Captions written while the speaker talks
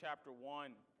chapter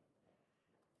 1.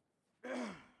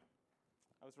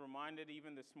 I was reminded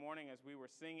even this morning as we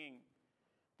were singing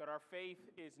that our faith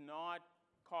is not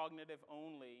cognitive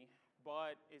only,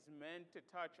 but is meant to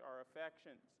touch our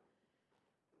affections.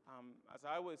 As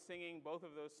I was singing both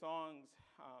of those songs,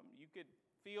 you could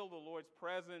feel the Lord's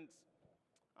presence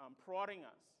prodding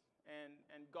us.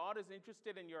 And God is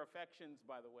interested in your affections,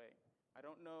 by the way. I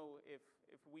don't know if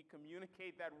we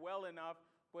communicate that well enough,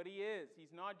 but He is.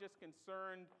 He's not just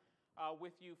concerned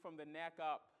with you from the neck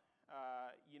up.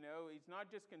 He's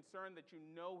not just concerned that you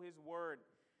know His Word,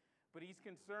 but He's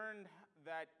concerned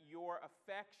that your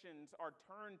affections are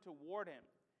turned toward Him,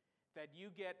 that you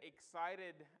get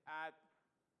excited at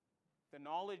the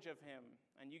knowledge of Him,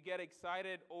 and you get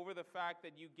excited over the fact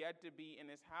that you get to be in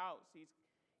His house.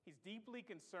 He's deeply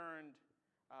concerned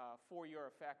for your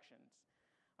affections.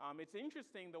 It's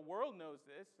interesting, the world knows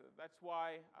this. That's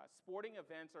why sporting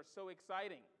events are so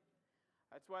exciting.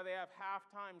 That's why they have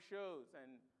halftime shows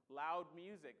and loud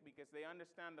music, because they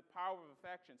understand the power of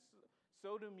affection.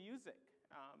 So do music.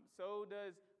 So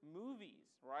does movies,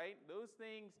 right? Those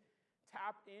things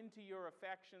tap into your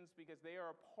affections because they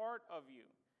are a part of you.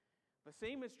 The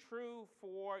same is true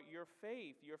for your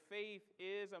faith. Your faith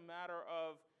is a matter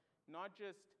of not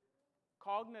just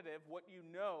cognitive, what you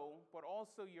know, but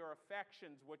also your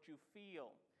affections, what you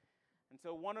feel. And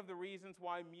so one of the reasons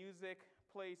why music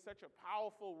plays such a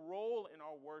powerful role in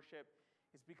our worship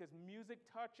is because music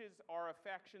touches our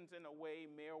affections in a way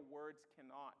mere words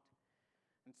cannot.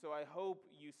 And so I hope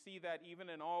you see that even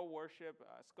in our worship,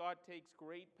 Scott takes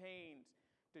great pains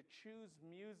to choose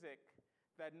music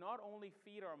that not only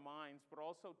feed our minds, but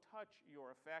also touch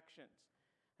your affections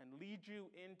and lead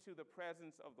you into the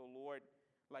presence of the Lord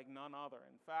like none other.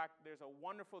 In fact, there's a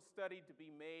wonderful study to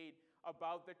be made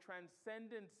about the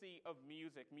transcendency of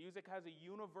music. Music has a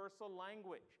universal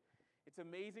language. It's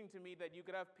amazing to me that you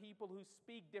could have people who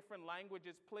speak different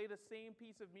languages play the same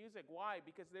piece of music. Why?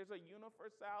 Because there's a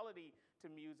universality to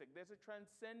music. There's a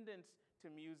transcendence to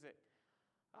music,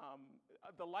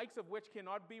 the likes of which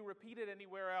cannot be repeated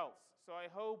anywhere else. So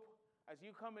I hope as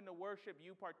you come into worship,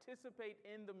 you participate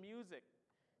in the music.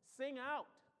 Sing out,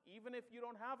 even if you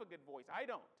don't have a good voice. I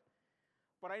don't.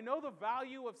 But I know the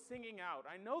value of singing out.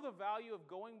 I know the value of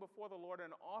going before the Lord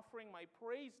and offering my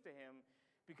praise to Him,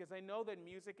 because I know that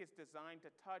music is designed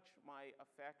to touch my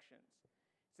affections.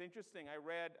 It's interesting, I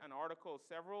read an article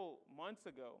several months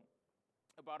ago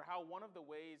about how one of the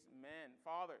ways men,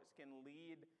 fathers, can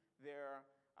lead their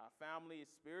families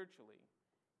spiritually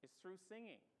is through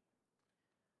singing.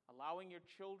 Allowing your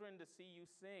children to see you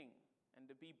sing and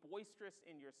to be boisterous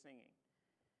in your singing,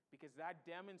 because that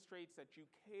demonstrates that you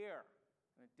care,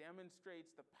 and it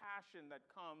demonstrates the passion that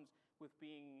comes with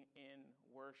being in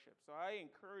worship. So I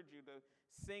encourage you to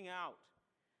sing out,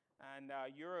 and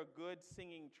you're a good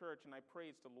singing church, and I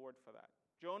praise the Lord for that.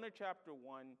 Jonah chapter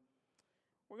 1,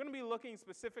 we're going to be looking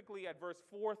specifically at verse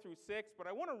 4 through 6, but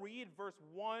I want to read verse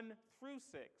 1 through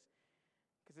 6,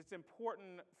 because it's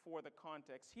important for the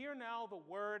context. Hear now the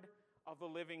word of the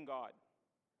living God.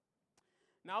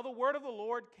 Now the word of the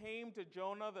Lord came to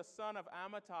Jonah the son of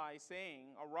Amittai,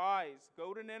 saying, Arise,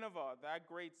 go to Nineveh, that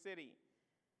great city,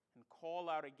 and call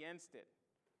out against it,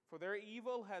 for their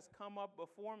evil has come up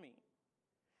before me.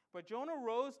 But Jonah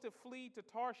rose to flee to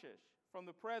Tarshish from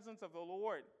the presence of the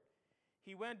Lord.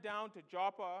 He went down to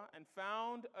Joppa and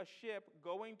found a ship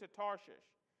going to Tarshish.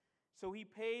 So he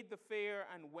paid the fare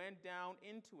and went down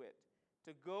into it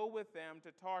to go with them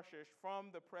to Tarshish from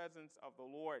the presence of the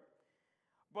Lord.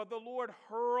 But the Lord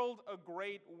hurled a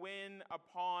great wind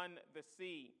upon the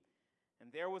sea,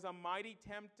 and there was a mighty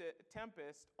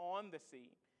tempest on the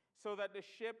sea, so that the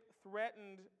ship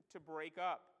threatened to break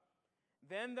up.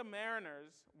 Then the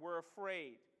mariners were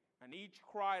afraid, and each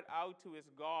cried out to his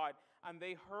God, and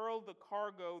they hurled the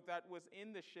cargo that was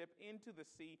in the ship into the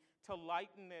sea to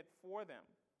lighten it for them.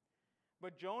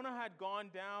 But Jonah had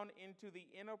gone down into the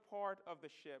inner part of the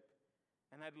ship,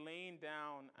 and had lain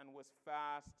down and was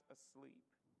fast asleep.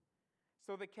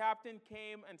 So the captain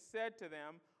came and said to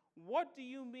them, What do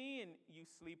you mean, you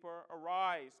sleeper?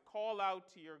 Arise, call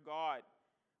out to your God.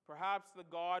 Perhaps the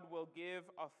God will give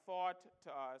a thought to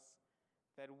us,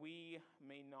 that we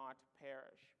may not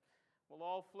perish. Well,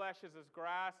 all flesh is as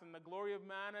grass, and the glory of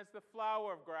man as the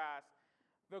flower of grass.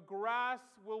 The grass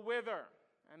will wither,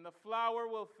 and the flower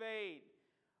will fade,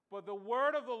 but the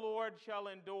word of the Lord shall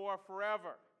endure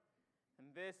forever. And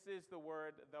this is the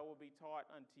word that will be taught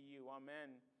unto you.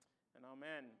 Amen and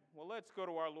amen. Well, let's go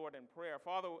to our Lord in prayer.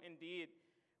 Father, indeed,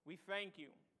 we thank you.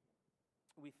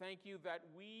 We thank you that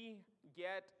we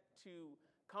get to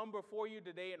come before you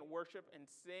today and worship and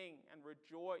sing and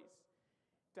rejoice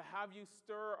to have you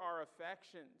stir our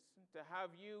affections, to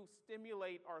have you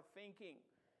stimulate our thinking,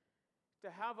 to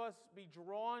have us be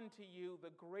drawn to you,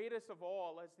 the greatest of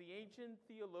all, as the ancient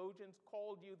theologians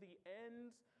called you, the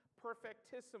ens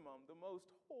perfectissimum, the most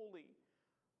holy,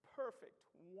 perfect,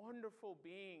 wonderful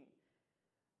being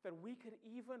that we could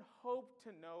even hope to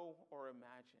know or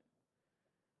imagine.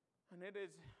 And it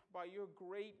is by your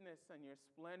greatness and your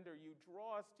splendor you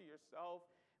draw us to yourself,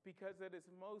 because it is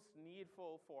most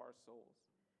needful for our souls.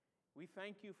 We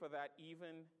thank you for that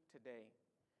even today.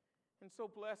 And so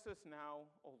bless us now,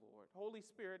 O Lord. Holy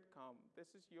Spirit, come.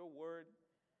 This is your word.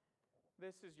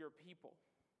 This is your people.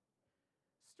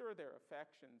 Stir their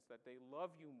affections that they love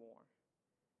you more,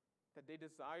 that they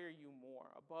desire you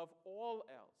more above all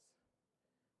else.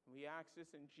 We ask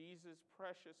this in Jesus'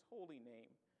 precious holy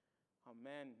name.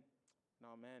 Amen and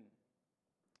amen.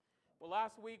 Well,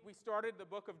 last week we started the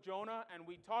book of Jonah, and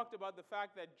we talked about the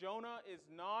fact that Jonah is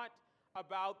not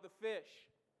about the fish.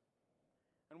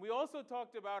 And we also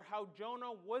talked about how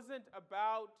Jonah wasn't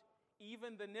about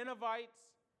even the Ninevites,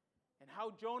 and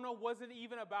how Jonah wasn't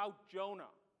even about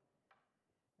Jonah.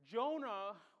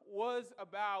 Jonah was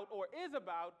about, or is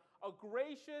about, a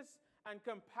gracious and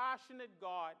compassionate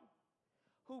God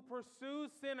who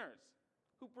pursues sinners,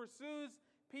 who pursues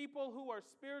people who are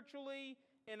spiritually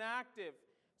inactive,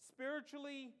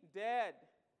 spiritually dead.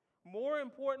 More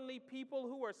importantly, people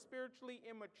who are spiritually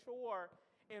immature,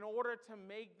 in order to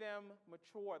make them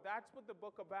mature. That's what the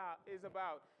book is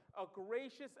about. A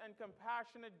gracious and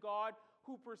compassionate God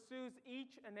who pursues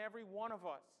each and every one of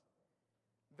us.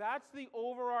 That's the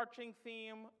overarching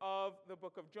theme of the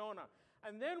book of Jonah.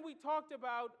 And then we talked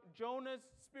about Jonah's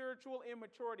spiritual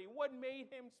immaturity. What made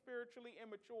him spiritually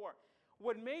immature?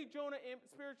 What made Jonah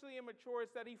spiritually immature is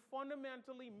that he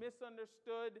fundamentally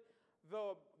misunderstood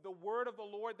the word of the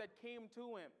Lord that came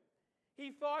to him. He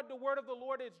thought the word of the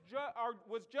Lord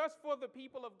was just for the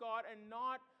people of God and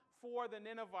not for the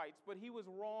Ninevites, but he was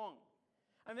wrong.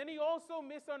 And then he also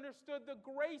misunderstood the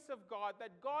grace of God,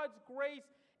 that God's grace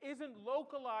isn't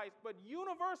localized but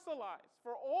universalized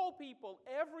for all people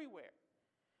everywhere.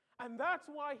 And that's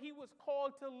why he was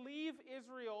called to leave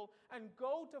Israel and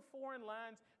go to foreign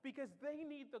lands, because they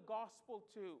need the gospel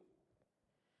too.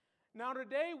 Now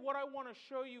today, what I want to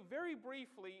show you very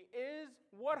briefly is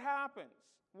what happens.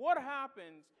 What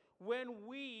happens when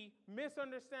we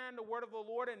misunderstand the word of the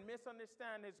Lord and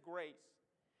misunderstand his grace?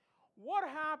 What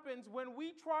happens when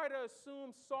we try to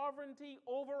assume sovereignty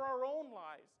over our own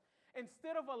lives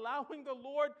instead of allowing the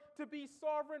Lord to be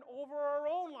sovereign over our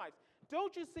own lives?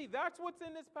 Don't you see? That's what's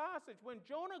in this passage. When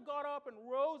Jonah got up and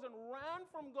rose and ran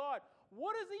from God,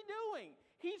 what is he doing?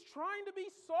 He's trying to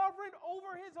be sovereign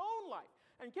over his own life.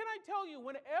 And can I tell you,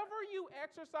 whenever you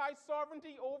exercise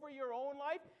sovereignty over your own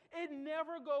life, it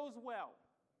never goes well.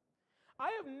 I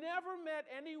have never met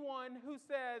anyone who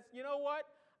says, you know what?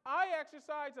 I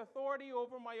exercise authority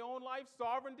over my own life,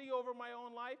 sovereignty over my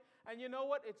own life, and you know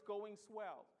what? It's going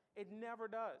swell. It never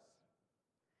does.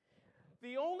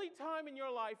 The only time in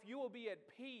your life you will be at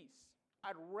peace,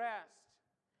 at rest,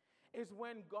 is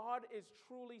when God is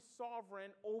truly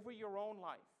sovereign over your own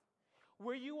life,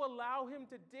 where you allow him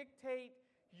to dictate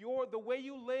the way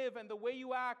you live and the way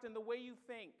you act and the way you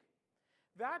think.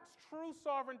 That's true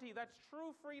sovereignty. That's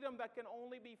true freedom that can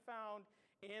only be found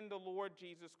in the Lord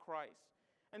Jesus Christ.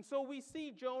 And so we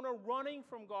see Jonah running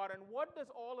from God. And what does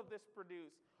all of this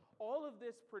produce? All of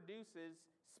this produces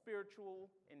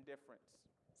spiritual indifference.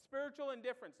 Spiritual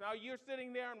indifference. Now you're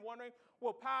sitting there and wondering,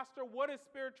 well, Pastor, what is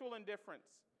spiritual indifference?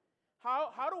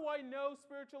 How do I know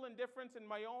spiritual indifference in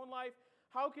my own life?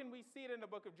 How can we see it in the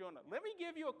book of Jonah? Let me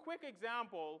give you a quick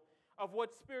example of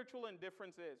what spiritual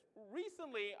indifference is.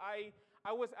 Recently,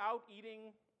 I was out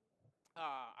eating,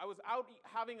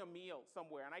 having a meal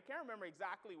somewhere, and I can't remember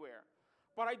exactly where,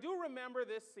 but I do remember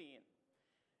this scene.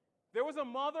 There was a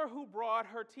mother who brought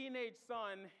her teenage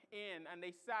son in, and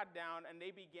they sat down and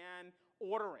they began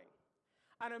ordering.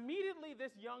 And immediately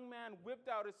this young man whipped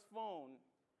out his phone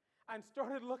and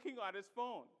started looking at his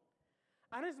phone.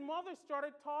 And his mother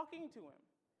started talking to him.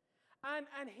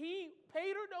 And he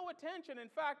paid her no attention. In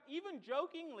fact, even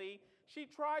jokingly, she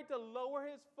tried to lower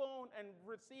his phone and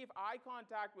receive eye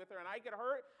contact with her. And I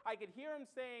could hear him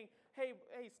saying, hey,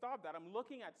 stop that. I'm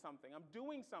looking at something. I'm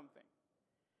doing something.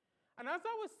 And as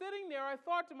I was sitting there, I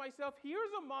thought to myself,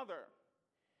 here's a mother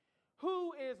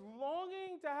who is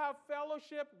longing to have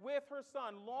fellowship with her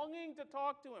son, longing to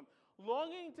talk to him,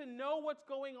 longing to know what's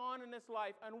going on in his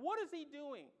life. And what is he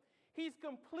doing? He's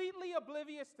completely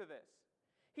oblivious to this.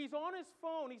 He's on his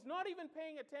phone. He's not even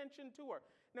paying attention to her.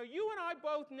 Now, you and I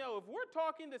both know if we're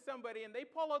talking to somebody and they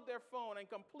pull out their phone and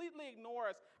completely ignore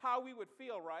us, how we would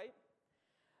feel, right?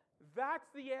 That's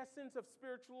the essence of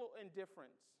spiritual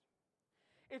indifference.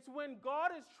 It's when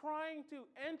God is trying to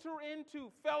enter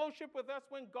into fellowship with us,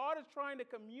 when God is trying to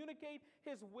communicate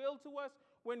His will to us,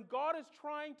 when God is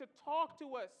trying to talk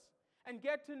to us and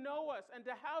get to know us and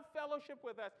to have fellowship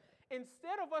with us.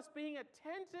 Instead of us being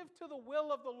attentive to the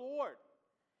will of the Lord,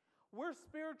 we're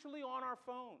spiritually on our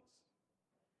phones.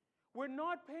 We're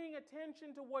not paying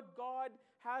attention to what God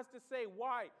has to say.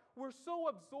 Why? We're so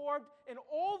absorbed in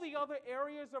all the other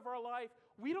areas of our life,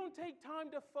 we don't take time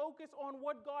to focus on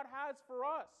what God has for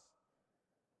us.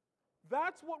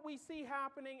 That's what we see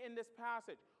happening in this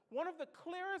passage. One of the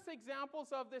clearest examples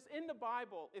of this in the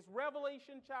Bible is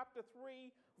Revelation chapter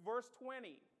 3, verse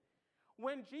 20.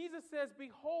 When Jesus says,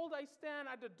 "Behold, I stand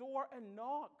at the door and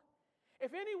knock.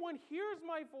 If anyone hears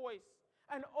my voice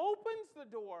and opens the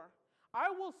door, I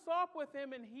will sup with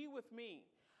him and he with me."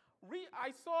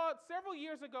 Several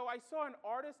years ago, I saw an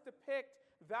artist depict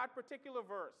that particular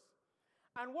verse.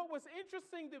 And what was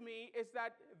interesting to me is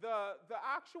that the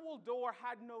actual door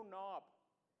had no knob.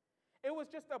 It was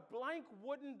just a blank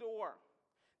wooden door.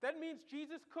 That means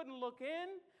Jesus couldn't look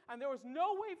in, and there was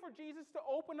no way for Jesus to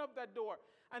open up that door.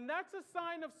 And that's a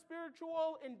sign of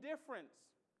spiritual indifference.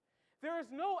 There is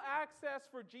no access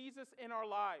for Jesus in our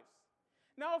lives.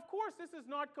 Now, of course, this is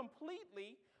not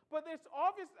completely, but it's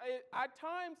obvious at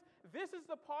times this is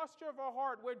the posture of our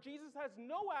heart where Jesus has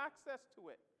no access to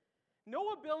it.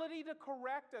 No ability to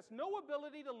correct us, no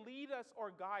ability to lead us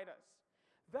or guide us.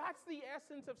 That's the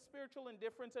essence of spiritual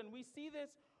indifference, and we see this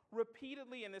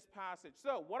repeatedly in this passage.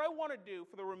 So, what I want to do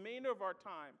for the remainder of our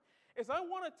time is I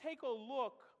want to take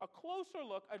a closer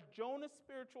look at Jonah's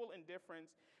spiritual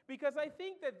indifference, because I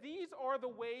think that these are the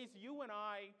ways you and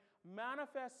I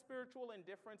manifest spiritual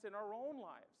indifference in our own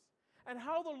lives, and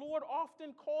how the Lord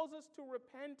often calls us to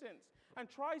repentance and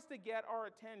tries to get our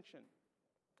attention.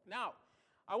 Now,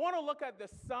 I want to look at the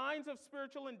signs of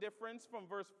spiritual indifference from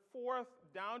verse 4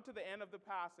 down to the end of the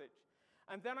passage.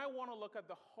 And then I want to look at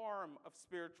the harm of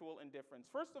spiritual indifference.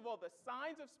 First of all, the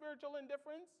signs of spiritual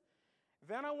indifference.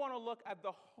 Then I want to look at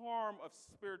the harm of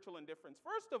spiritual indifference.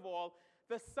 First of all,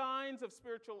 the signs of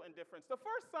spiritual indifference. The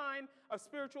first sign of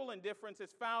spiritual indifference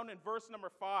is found in verse number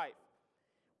 5.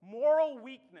 Moral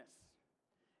weakness.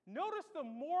 Notice the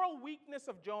moral weakness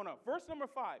of Jonah. Verse number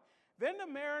 5. Then the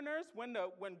mariners, when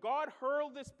God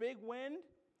hurled this big wind,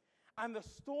 and the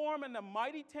storm and the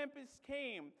mighty tempest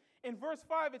came, in verse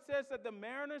 5 it says that the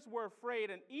mariners were afraid,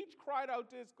 and each cried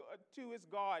out to his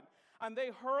God, and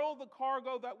they hurled the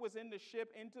cargo that was in the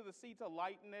ship into the sea to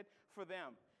lighten it for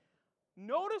them.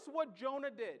 Notice what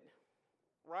Jonah did,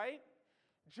 right?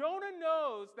 Jonah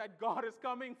knows that God is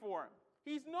coming for him.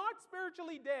 He's not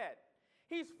spiritually dead.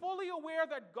 He's fully aware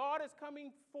that God is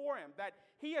coming for him, that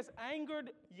he has angered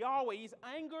Yahweh. He's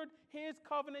angered his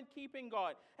covenant-keeping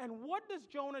God. And what does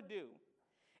Jonah do?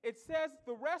 It says,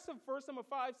 the rest of verse number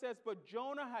 5 says, "But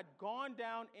Jonah had gone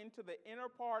down into the inner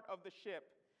part of the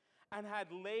ship and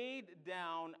had laid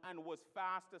down and was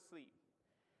fast asleep."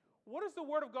 What is the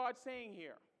word of God saying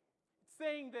here? It's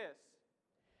saying this.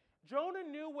 Jonah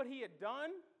knew what he had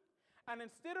done, and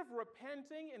instead of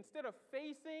repenting, instead of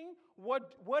facing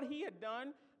what he had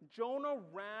done, Jonah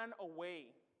ran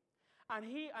away.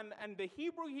 And the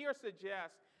Hebrew here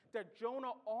suggests that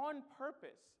Jonah on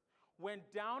purpose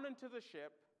went down into the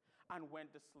ship and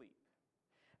went to sleep.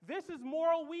 This is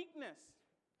moral weakness.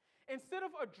 Instead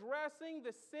of addressing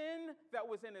the sin that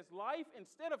was in his life,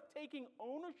 instead of taking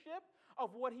ownership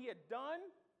of what he had done,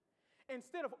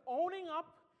 instead of owning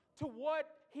up to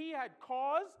what he had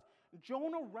caused,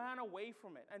 Jonah ran away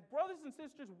from it. And brothers and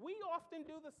sisters, we often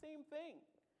do the same thing.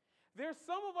 There's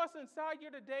some of us inside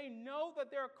here today know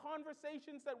that there are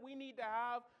conversations that we need to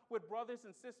have with brothers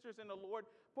and sisters in the Lord,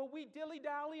 but we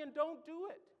dilly-dally and don't do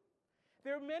it.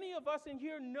 There are many of us in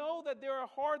here know that there are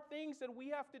hard things that we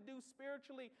have to do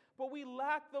spiritually, but we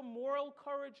lack the moral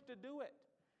courage to do it.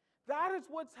 That is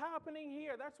what's happening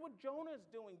here. That's what Jonah is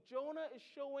doing. Jonah is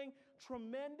showing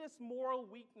tremendous moral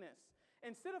weakness.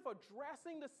 Instead of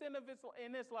addressing the sin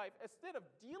in his life, instead of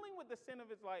dealing with the sin of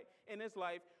in his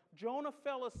life, Jonah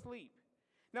fell asleep.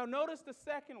 Now notice the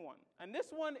second one, and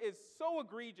this one is so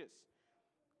egregious.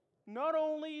 Not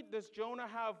only does Jonah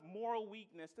have moral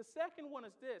weakness, the second one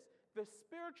is this, the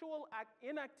spiritual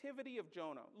inactivity of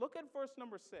Jonah. Look at verse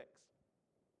number 6.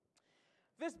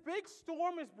 This big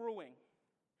storm is brewing,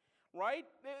 right?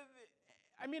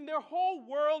 I mean, their whole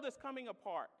world is coming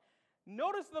apart.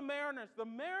 Notice the mariners. The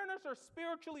mariners are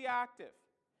spiritually active.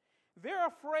 They're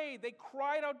afraid. They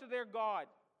cried out to their God.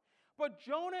 But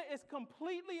Jonah is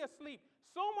completely asleep,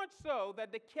 so much so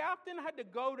that the captain had to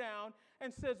go down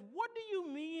and says, "What do you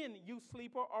mean, you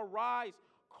sleeper? Arise,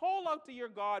 call out to your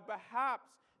God. Perhaps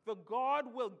the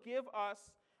God will give us,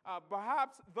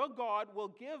 perhaps the God will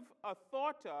give a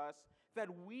thought to us that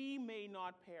we may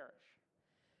not perish.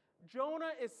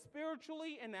 Jonah is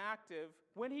spiritually inactive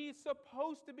when he's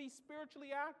supposed to be spiritually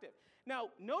active. Now,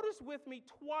 notice with me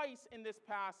twice in this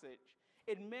passage,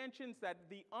 it mentions that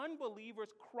the unbelievers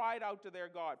cried out to their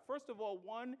God. First of all,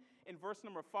 one in verse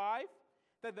number 5,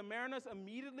 that the mariners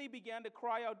immediately began to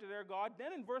cry out to their God.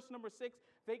 Then in verse number 6,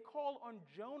 they call on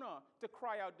Jonah to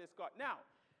cry out this God. Now,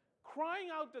 crying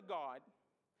out to God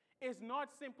is not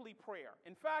simply prayer.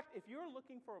 In fact, if you're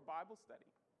looking for a Bible study,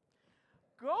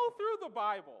 go through the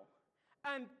Bible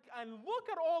and look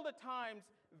at all the times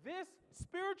this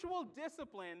spiritual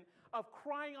discipline of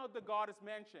crying out to God is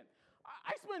mentioned.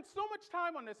 I spent so much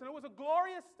time on this, and it was a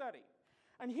glorious study.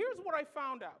 And here's what I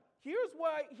found out. Here's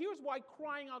why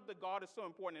crying out to God is so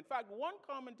important. In fact, one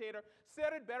commentator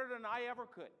said it better than I ever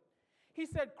could. He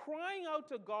said, crying out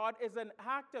to God is an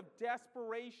act of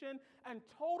desperation and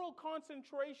total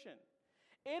concentration.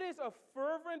 It is a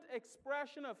fervent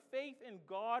expression of faith in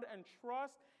God and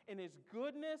trust in His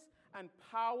goodness and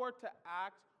power to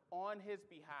act on His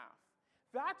behalf.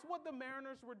 That's what the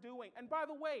mariners were doing. And by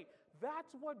the way,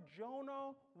 that's what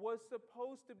Jonah was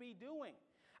supposed to be doing.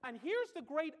 And here's the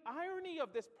great irony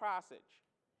of this passage.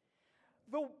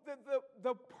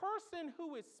 The person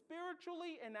who is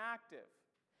spiritually inactive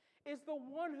is the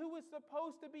one who is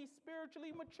supposed to be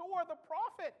spiritually mature, the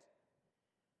prophet.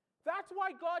 That's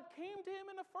why God came to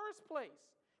him in the first place,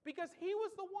 because he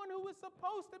was the one who was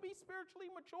supposed to be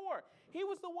spiritually mature. He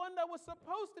was the one that was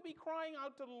supposed to be crying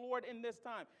out to the Lord in this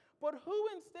time. But who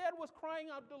instead was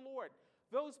crying out to the Lord?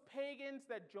 Those pagans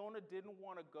that Jonah didn't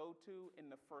want to go to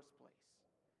in the first place.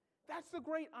 That's the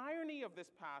great irony of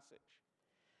this passage.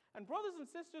 And brothers and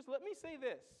sisters, let me say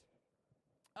this.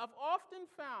 I've often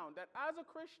found that as a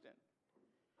Christian,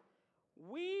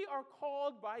 we are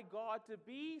called by God to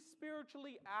be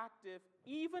spiritually active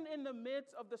even in the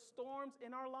midst of the storms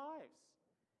in our lives.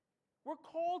 We're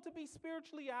called to be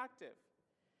spiritually active.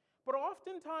 But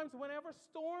oftentimes, whenever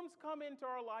storms come into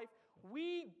our life,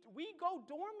 we go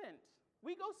dormant.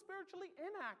 We go spiritually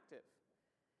inactive.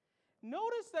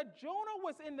 Notice that Jonah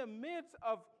was in the midst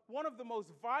of one of the most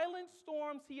violent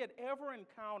storms he had ever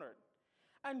encountered.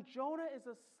 And Jonah is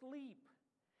asleep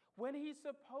when he's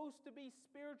supposed to be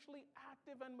spiritually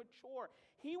active and mature.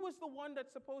 He was the one that's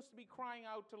supposed to be crying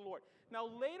out to the Lord. Now,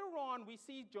 later on, we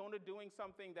see Jonah doing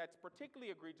something that's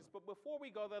particularly egregious. But before we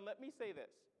go there, let me say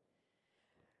this.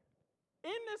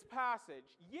 In this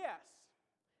passage, yes,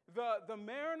 the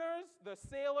mariners, the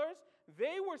sailors,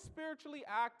 they were spiritually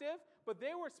active, but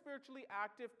they were spiritually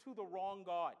active to the wrong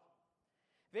God.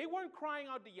 They weren't crying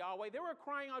out to Yahweh. They were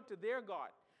crying out to their God.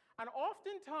 And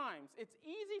oftentimes, it's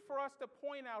easy for us to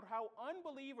point out how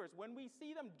unbelievers, when we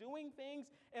see them doing things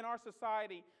in our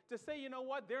society, to say, you know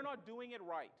what, they're not doing it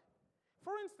right.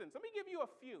 For instance, let me give you a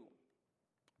few.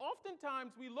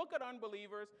 Oftentimes, we look at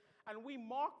unbelievers and we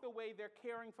mock the way they're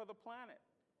caring for the planet.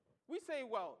 We say,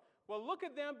 well, look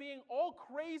at them being all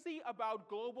crazy about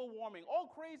global warming,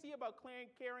 all crazy about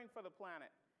caring for the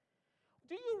planet.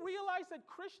 Do you realize that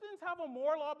Christians have a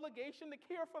moral obligation to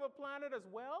care for the planet as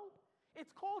well?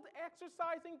 It's called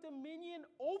exercising dominion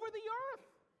over the earth.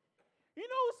 You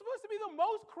know who's supposed to be the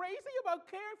most crazy about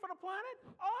caring for the planet?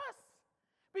 Us.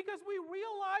 Because we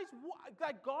realize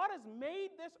that God has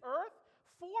made this earth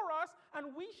for us,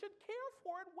 and we should care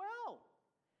for it well.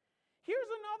 Here's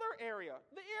another area,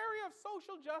 the area of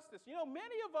social justice. You know,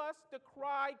 many of us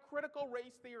decry critical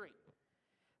race theory.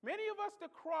 Many of us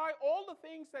decry all the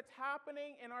things that's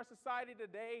happening in our society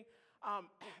today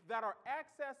that are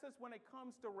excesses when it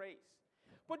comes to race.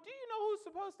 But do you know who's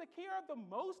supposed to care the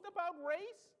most about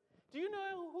race? Do you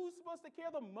know who's supposed to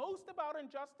care the most about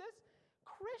injustice?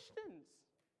 Christians.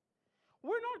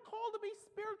 We're not called to be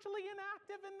spiritually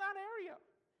inactive in that area.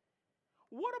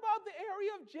 What about the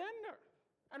area of gender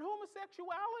and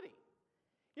homosexuality?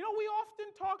 You know, we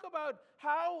often talk about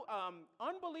how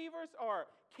unbelievers are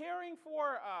caring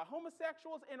for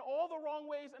homosexuals in all the wrong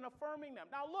ways and affirming them.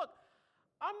 Now, look,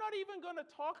 I'm not even going to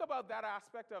talk about that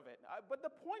aspect of it. But the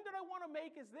point that I want to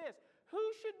make is this. Who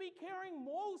should be caring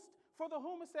most for the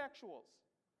homosexuals?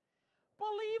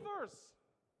 Believers.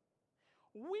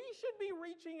 We should be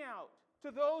reaching out to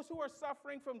those who are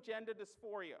suffering from gender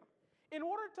dysphoria in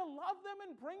order to love them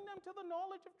and bring them to the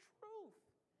knowledge of truth.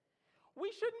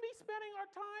 We shouldn't be spending our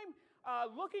time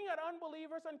looking at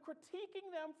unbelievers and critiquing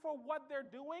them for what they're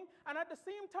doing, and at the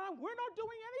same time, we're not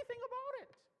doing anything about it.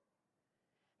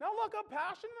 Now, look, I'm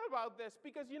passionate about this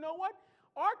because you know what?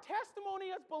 Our testimony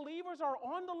as believers are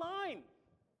on the line.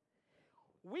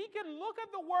 We can look at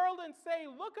the world and say,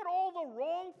 look at all the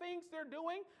wrong things they're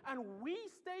doing, and we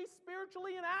stay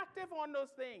spiritually inactive on those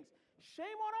things.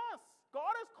 Shame on us.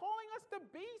 God is calling us to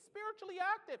be spiritually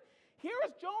active. Here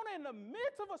is Jonah in the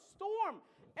midst of a storm.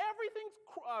 Everything's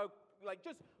like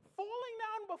just falling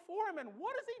down before him. And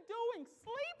what is he doing?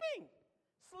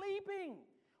 Sleeping.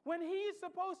 When he's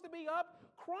supposed to be up,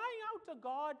 crying out to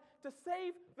God to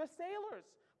save the sailors.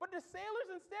 But the sailors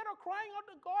instead are crying out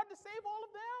to God to save all of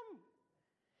them.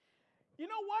 You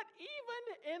know what? Even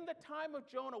in the time of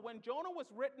Jonah, when Jonah was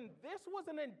written, this was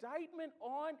an indictment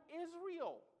on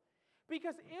Israel.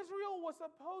 Because Israel was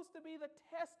supposed to be the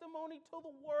testimony to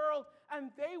the world,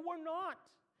 and they were not.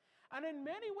 And in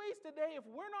many ways today, if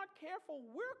we're not careful,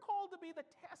 we're called to be the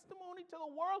testimony to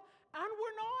the world, and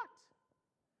we're not.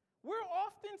 We're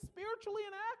often spiritually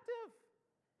inactive.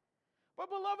 But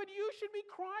beloved, you should be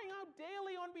crying out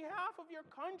daily on behalf of your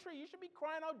country. You should be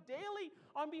crying out daily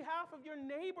on behalf of your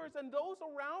neighbors and those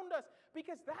around us,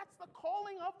 because that's the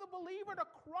calling of the believer, to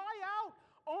cry out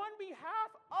on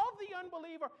behalf of the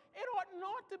unbeliever. It ought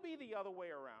not to be the other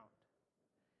way around.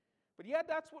 But yet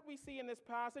that's what we see in this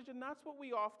passage, and that's what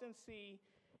we often see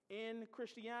in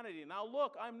Christianity. Now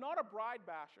look, I'm not a bride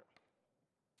basher.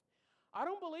 I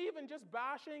don't believe in just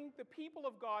bashing the people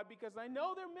of God, because I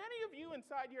know there are many of you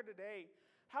inside here today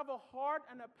have a heart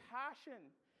and a passion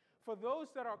for those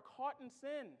that are caught in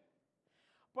sin.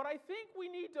 But I think we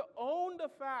need to own the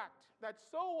fact that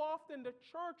so often the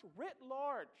church writ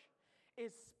large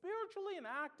is spiritually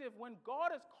inactive when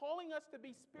God is calling us to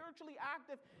be spiritually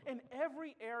active in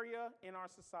every area in our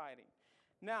society.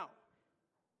 Now,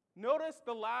 notice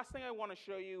the last thing I want to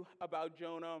show you about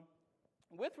Jonah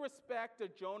with respect to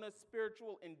Jonah's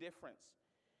spiritual indifference.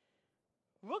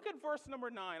 Look at verse number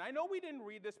 9. I know we didn't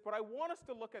read this, but I want us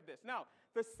to look at this. Now,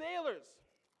 the sailors,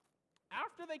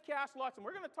 after they cast lots, and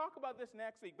we're going to talk about this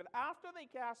next week, but after they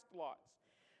cast lots,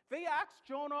 they asked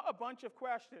Jonah a bunch of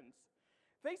questions.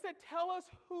 They said, tell us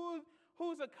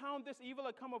whose account this evil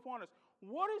had come upon us.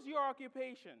 What is your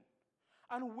occupation?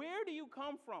 And where do you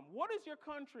come from? What is your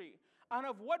country? And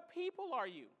of what people are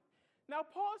you? Now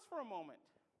pause for a moment.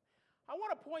 I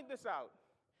want to point this out.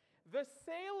 The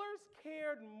sailors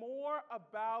cared more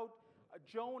about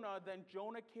Jonah than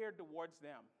Jonah cared towards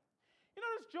them. You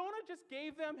notice Jonah just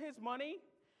gave them his money,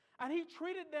 and he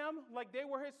treated them like they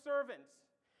were his servants.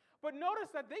 But notice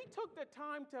that they took the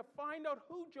time to find out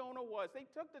who Jonah was. They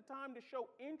took the time to show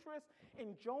interest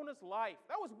in Jonah's life.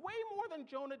 That was way more than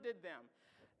Jonah did them.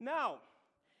 Now,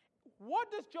 what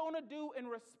does Jonah do in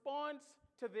response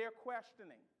to their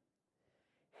questioning?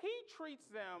 He treats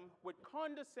them with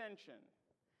condescension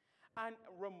and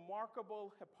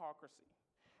remarkable hypocrisy.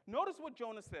 Notice what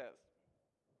Jonah says.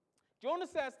 Jonah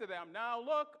says to them, now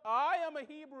look, I am a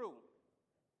Hebrew,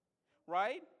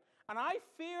 right? And I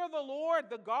fear the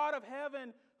Lord, the God of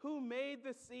heaven, who made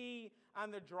the sea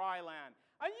and the dry land.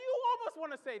 And you almost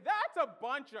want to say, that's a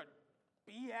bunch of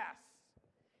BS.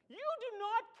 You do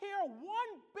not care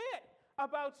one bit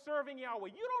about serving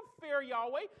Yahweh. You don't fear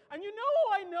Yahweh. And you know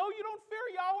I know you don't fear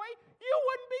Yahweh. You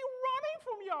wouldn't be running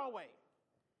from Yahweh.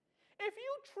 If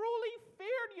you truly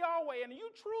feared Yahweh and you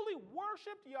truly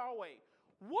worshiped Yahweh,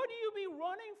 would you be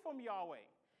running from Yahweh?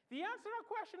 The answer to that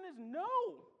question is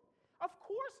no. Of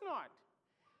course not.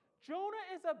 Jonah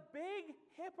is a big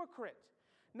hypocrite.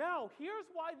 Now, here's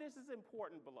why this is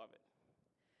important, beloved.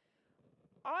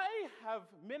 I have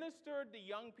ministered to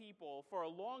young people for a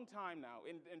long time now.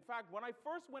 In fact, when I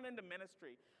first went into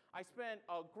ministry, I spent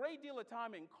a great deal of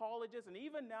time in colleges, and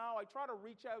even now I try to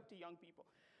reach out to young people.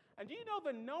 And do you know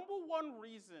the number one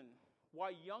reason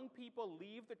why young people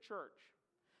leave the church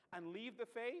and leave the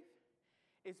faith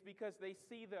is because they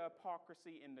see the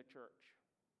hypocrisy in the church.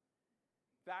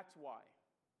 That's why.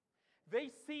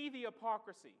 They see the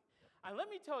hypocrisy. And let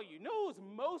me tell you, know who's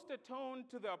most attuned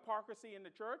to the hypocrisy in the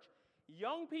church?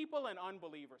 Young people and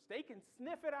unbelievers. They can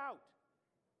sniff it out.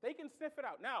 They can sniff it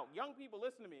out. Now, young people,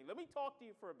 listen to me. Let me talk to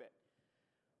you for a bit.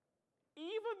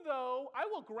 Even though I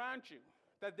will grant you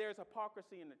that there's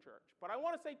hypocrisy in the church, but I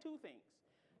want to say two things.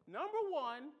 Number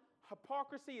one,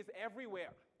 hypocrisy is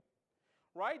everywhere.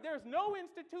 Right? There's no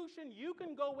institution you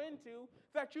can go into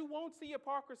that you won't see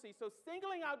hypocrisy. So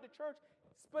singling out the church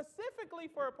specifically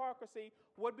for hypocrisy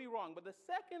would be wrong. But the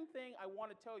second thing I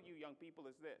want to tell you, young people,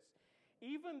 is this.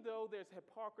 Even though there's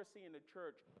hypocrisy in the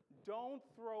church, don't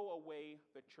throw away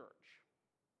the church.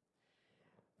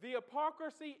 The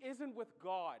hypocrisy isn't with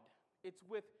God. It's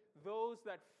with those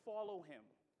that follow him.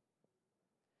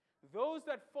 Those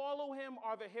that follow him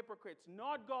are the hypocrites,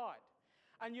 not God.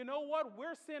 And you know what?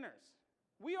 We're sinners.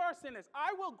 We are sinners.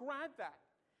 I will grant that.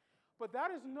 But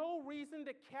that is no reason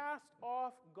to cast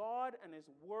off God and His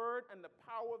Word and the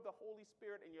power of the Holy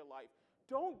Spirit in your life.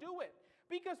 Don't do it.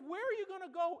 Because where are you going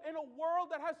to go in a world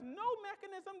that has no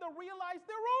mechanism to realize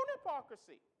their own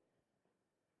hypocrisy?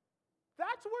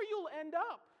 That's where you'll end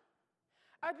up.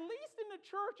 At least in the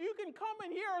church, you can come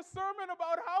and hear a sermon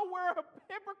about how we're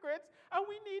hypocrites and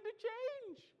we need to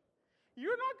change.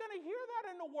 You're not going to hear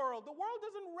that in the world. The world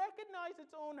doesn't recognize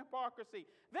its own hypocrisy.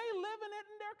 They live in it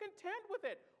and they're content with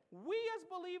it. We as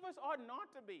believers ought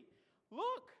not to be.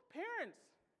 Look, parents,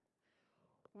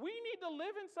 we need to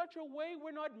live in such a way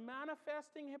we're not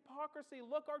manifesting hypocrisy.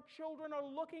 Look, our children are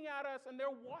looking at us and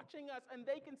they're watching us and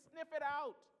they can sniff it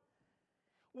out.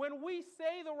 When we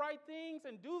say the right things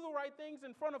and do the right things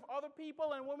in front of other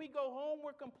people, and when we go home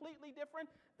we're completely different,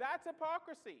 that's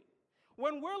hypocrisy.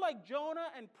 When we're like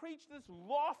Jonah and preach this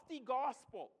lofty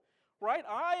gospel, right?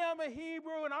 I am a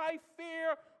Hebrew and I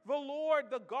fear the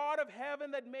Lord, the God of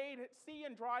heaven that made sea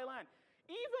and dry land.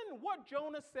 Even what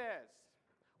Jonah says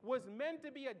was meant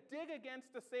to be a dig against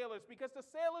the sailors, because the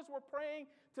sailors were praying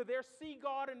to their sea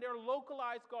god and their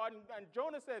localized god. And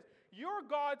Jonah says, your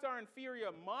gods are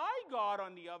inferior. My God,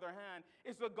 on the other hand,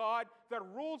 is the God that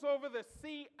rules over the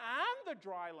sea and the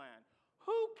dry land.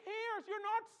 Who cares? You're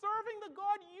not serving the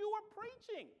God you are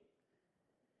preaching.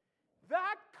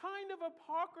 That kind of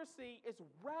hypocrisy is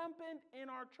rampant in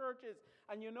our churches.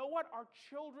 And you know what? Our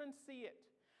children see it.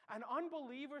 And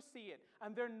unbelievers see it.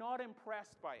 And they're not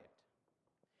impressed by it.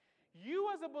 You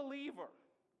as a believer,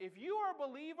 if you are a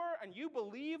believer and you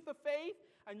believe the faith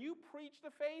and you preach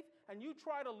the faith and you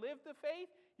try to live the faith,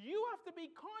 you have to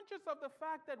be conscious of the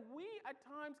fact that we at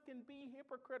times can be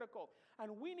hypocritical.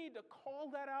 And we need to call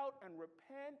that out and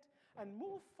repent and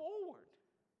move forward.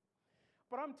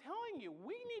 But I'm telling you,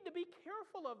 we need to be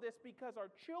careful of this because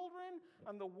our children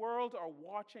and the world are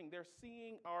watching. They're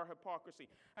seeing our hypocrisy.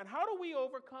 And how do we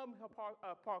overcome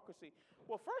hypocrisy?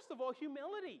 Well, first of all,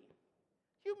 humility.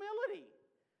 Humility.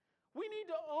 We need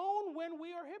to own when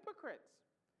we are hypocrites.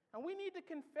 And we need to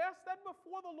confess that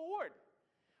before the Lord.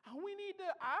 And we need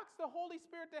to ask the Holy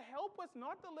Spirit to help us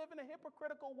not to live in a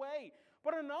hypocritical way.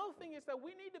 But another thing is that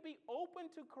we need to be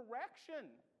open to correction.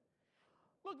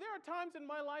 Look, there are times in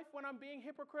my life when I'm being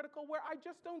hypocritical where I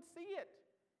just don't see it.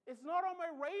 It's not on my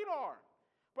radar.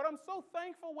 But I'm so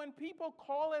thankful when people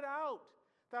call it out,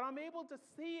 that I'm able to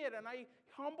see it and I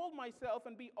humble myself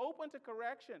and be open to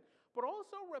correction. But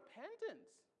also repentance.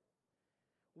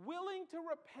 Willing to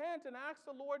repent and ask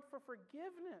the Lord for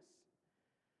forgiveness.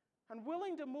 And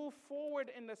willing to move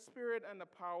forward in the Spirit and the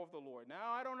power of the Lord.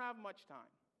 Now, I don't have much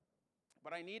time,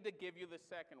 but I need to give you the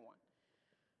second one.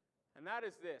 And that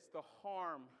is this, the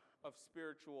harm of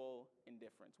spiritual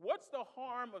indifference. What's the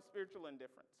harm of spiritual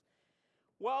indifference?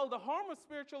 Well, the harm of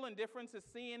spiritual indifference is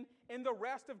seen in the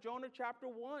rest of Jonah chapter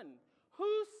 1.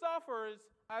 Who suffers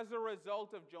as a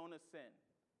result of Jonah's sin?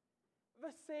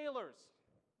 The sailors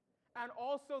and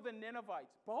also the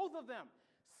Ninevites, both of them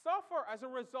suffer as a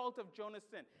result of Jonah's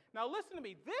sin. Now listen to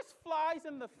me, this flies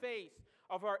in the face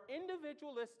of our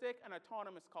individualistic and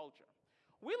autonomous culture.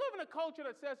 We live in a culture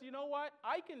that says, you know what,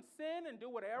 I can sin and do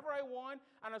whatever I want,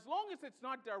 and as long as it's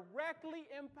not directly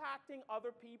impacting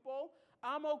other people,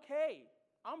 I'm okay,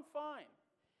 I'm fine.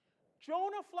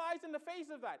 Jonah flies in the face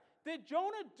of that. Did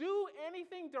Jonah do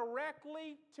anything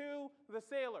directly to the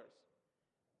sailors?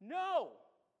 No.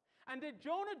 And did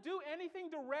Jonah do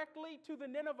anything directly to the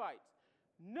Ninevites?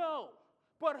 No.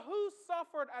 But who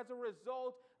suffered as a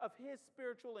result of his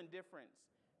spiritual indifference?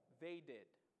 They did.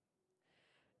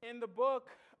 In the book,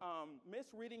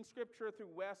 Misreading Scripture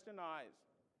Through Western Eyes,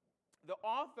 the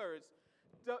authors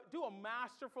do a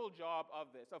masterful job of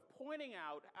this, of pointing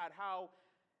out at how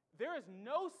there is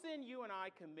no sin you and I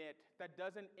commit that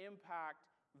doesn't impact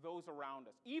those around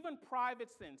us. Even private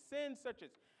sins, sins such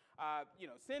as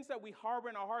sins that we harbor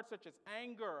in our hearts, such as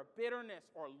anger or bitterness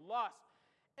or lust.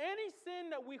 Any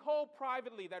sin that we hold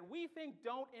privately that we think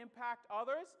don't impact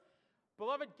others,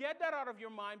 beloved, get that out of your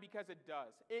mind because it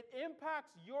does. It impacts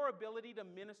your ability to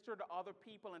minister to other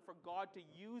people and for God to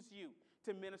use you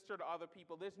to minister to other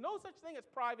people. There's no such thing as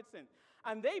private sin.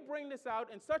 And they bring this out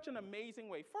in such an amazing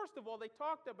way. First of all, they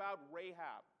talked about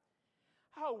Rahab.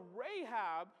 How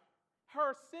Rahab,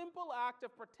 her simple act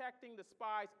of protecting the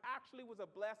spies actually was a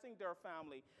blessing to her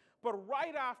family. But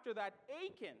right after that,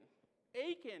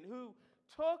 Achan, who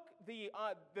took the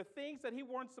things that he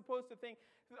weren't supposed to take,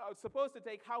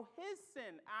 how his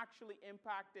sin actually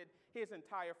impacted his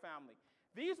entire family.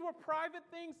 These were private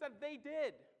things that they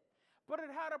did, but it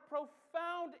had a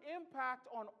profound impact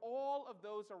on all of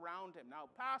those around him. Now,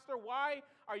 Pastor, why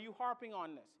are you harping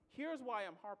on this? Here's why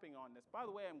I'm harping on this. By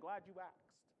the way, I'm glad you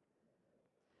asked.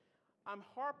 I'm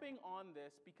harping on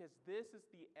this because this is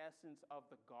the essence of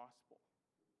the gospel.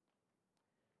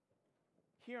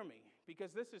 Hear me,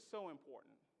 because this is so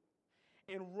important.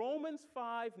 In Romans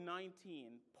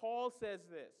 5:19, Paul says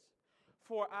this,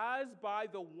 "For as by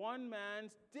the one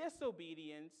man's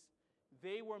disobedience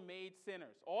they were made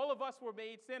sinners." All of us were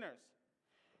made sinners.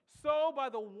 "So by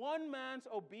the one man's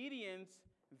obedience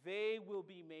they will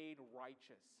be made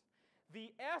righteous."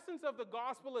 The essence of the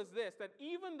gospel is this, that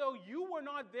even though you were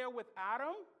not there with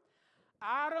Adam,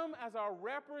 Adam as our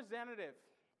representative,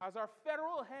 as our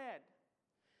federal head,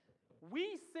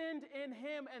 we sinned in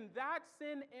him, and that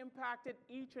sin impacted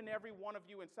each and every one of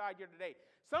you inside here today.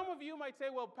 Some of you might say,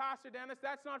 well, Pastor Dennis,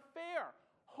 that's not fair.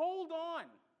 Hold on.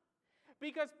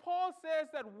 Because Paul says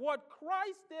that what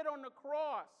Christ did on the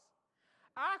cross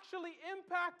actually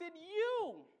impacted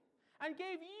you and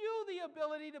gave you the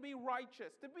ability to be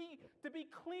righteous, to be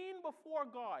clean before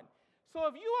God. So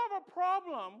if you have a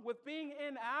problem with being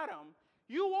in Adam,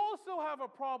 you also have a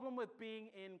problem with being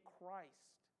in Christ.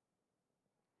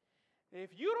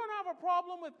 If you don't have a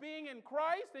problem with being in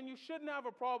Christ, then you shouldn't have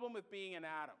a problem with being in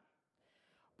Adam.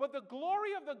 But the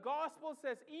glory of the gospel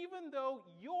says even though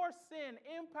your sin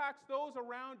impacts those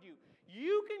around you,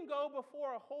 you can go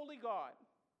before a holy God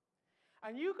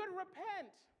and you can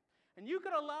repent and you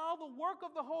can allow the work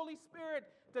of the Holy Spirit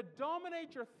to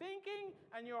dominate your thinking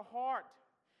and your heart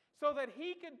so that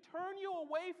he can turn you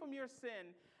away from your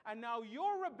sin. And now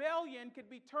your rebellion can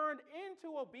be turned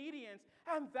into obedience,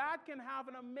 and that can have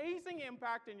an amazing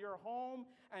impact in your home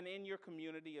and in your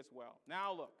community as well.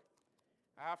 Now look,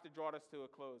 I have to draw this to a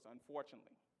close,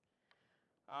 unfortunately.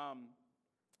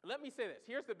 Let me say this.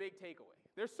 Here's the big takeaway.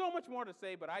 There's so much more to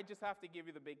say, but I just have to give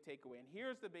you the big takeaway. And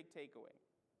here's the big takeaway.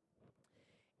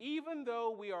 Even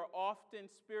though we are often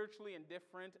spiritually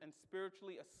indifferent and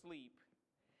spiritually asleep,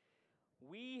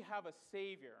 we have a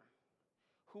Savior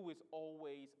who is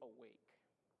always awake.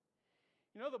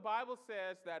 You know, the Bible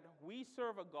says that we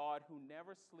serve a God who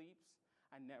never sleeps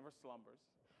and never slumbers.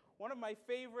 One of my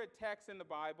favorite texts in the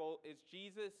Bible is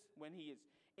Jesus when he is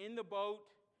in the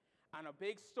boat and a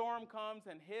big storm comes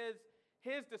and his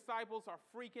disciples are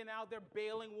freaking out. They're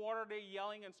bailing water, they're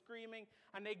yelling and screaming,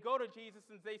 and they go to Jesus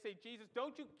and they say, "Jesus,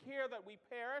 don't you care that we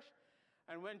perish?"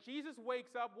 And when Jesus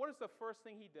wakes up, what is the first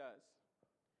thing he does?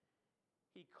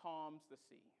 He calms the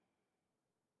sea.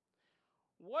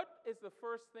 What is the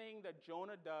first thing that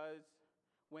Jonah does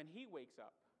when he wakes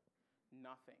up?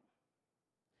 Nothing.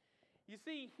 You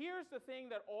see, here's the thing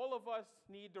that all of us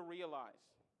need to realize.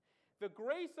 The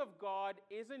grace of God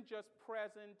isn't just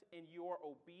present in your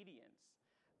obedience.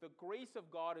 The grace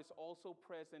of God is also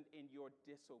present in your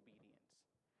disobedience.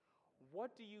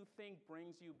 What do you think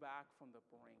brings you back from the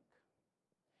brink?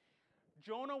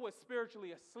 Jonah was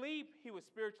spiritually asleep. He was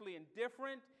spiritually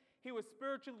indifferent. He was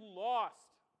spiritually lost.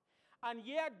 And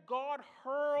yet God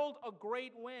hurled a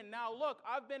great wind. Now look,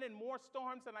 I've been in more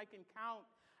storms than I can count.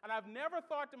 And I've never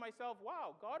thought to myself,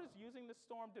 wow, God is using this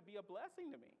storm to be a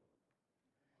blessing to me.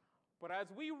 But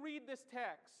as we read this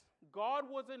text, God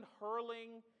wasn't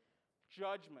hurling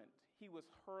judgment. He was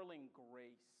hurling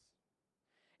grace.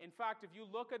 In fact, if you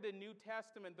look at the New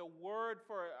Testament, the word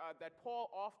that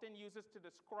Paul often uses to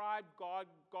describe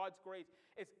God's grace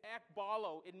is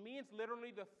ekbalo. It means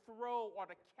literally to throw or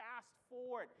to cast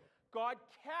forward. God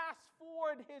casts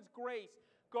forward his grace.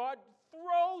 God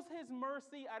throws his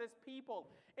mercy at his people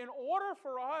in order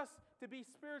for us to be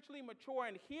spiritually mature.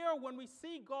 And here, when we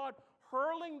see God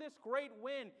hurling this great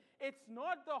wind, it's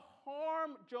not to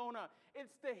harm Jonah.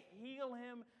 It's to heal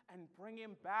him and bring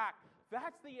him back.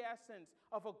 That's the essence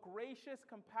of a gracious,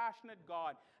 compassionate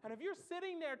God. And if you're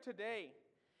sitting there today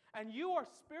and you are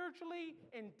spiritually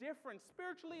indifferent,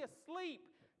 spiritually asleep,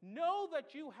 know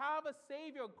that you have a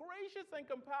Savior, gracious and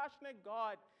compassionate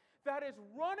God, that is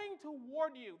running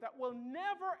toward you, that will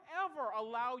never, ever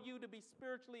allow you to be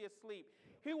spiritually asleep.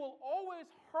 He will always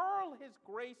hurl his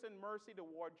grace and mercy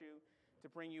toward you to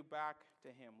bring you back to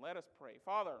him. Let us pray.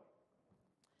 Father,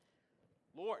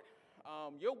 Lord,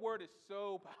 your word is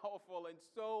so powerful and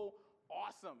so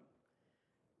awesome.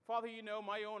 Father, you know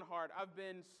my own heart. I've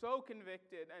been so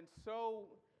convicted and so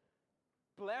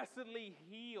blessedly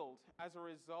healed as a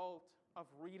result of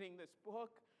reading this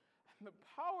book and the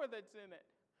power that's in it.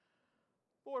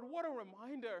 Lord, what a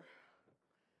reminder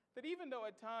that even though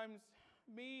at times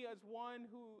me as one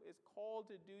who is called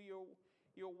to do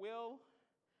your will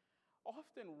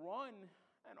often run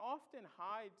and often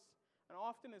hides and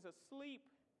often is asleep,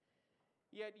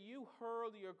 yet you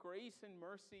hurl your grace and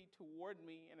mercy toward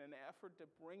me in an effort to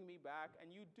bring me back,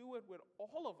 and you do it with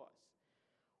all of us.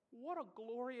 What a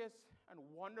glorious and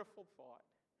wonderful thought.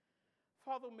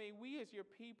 Father, may we as your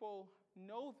people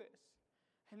know this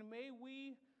And may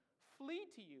we flee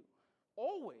to you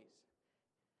always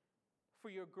for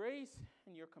your grace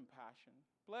and your compassion.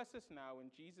 Bless us now in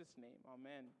Jesus' name.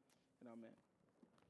 Amen and amen.